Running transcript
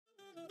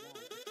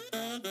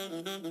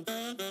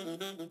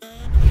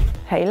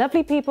Hey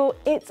lovely people,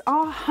 it's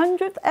our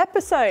 100th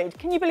episode.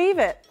 Can you believe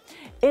it?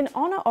 In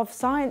honor of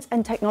Science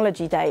and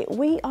Technology Day,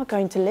 we are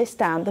going to list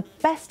down the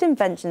best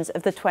inventions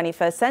of the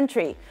 21st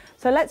century.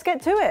 So let's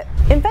get to it.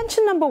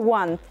 Invention number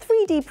 1,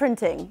 3D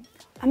printing.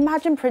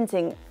 Imagine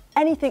printing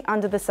anything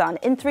under the sun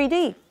in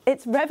 3D.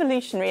 It's a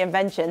revolutionary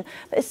invention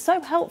that is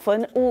so helpful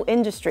in all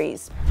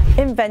industries.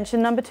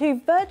 Invention number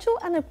 2, virtual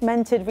and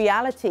augmented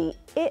reality.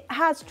 It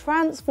has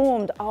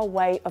transformed our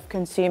way of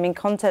consuming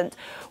content,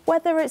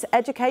 whether it's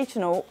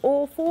educational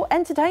or for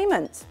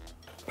entertainment.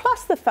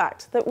 Plus the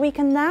fact that we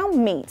can now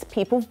meet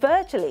people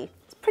virtually.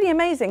 It's pretty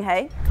amazing,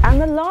 hey? And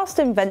the last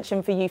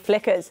invention for you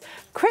flickers,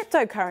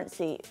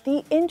 cryptocurrency.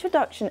 The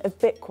introduction of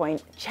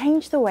Bitcoin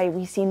changed the way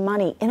we see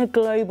money in a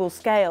global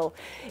scale.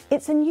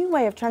 It's a new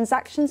way of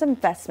transactions and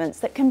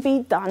investments that can be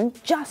done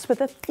just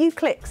with a few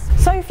clicks.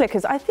 So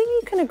flickers, I think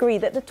you can agree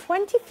that the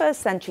 21st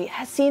century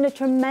has seen a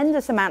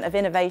tremendous amount of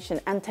innovation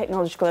and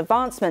technological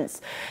advancements.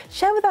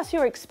 Share with us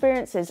your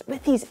experiences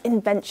with these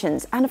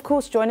inventions, and of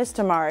course join us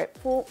tomorrow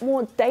for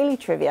more daily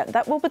trivia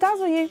that will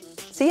bedazzle you.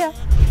 See ya!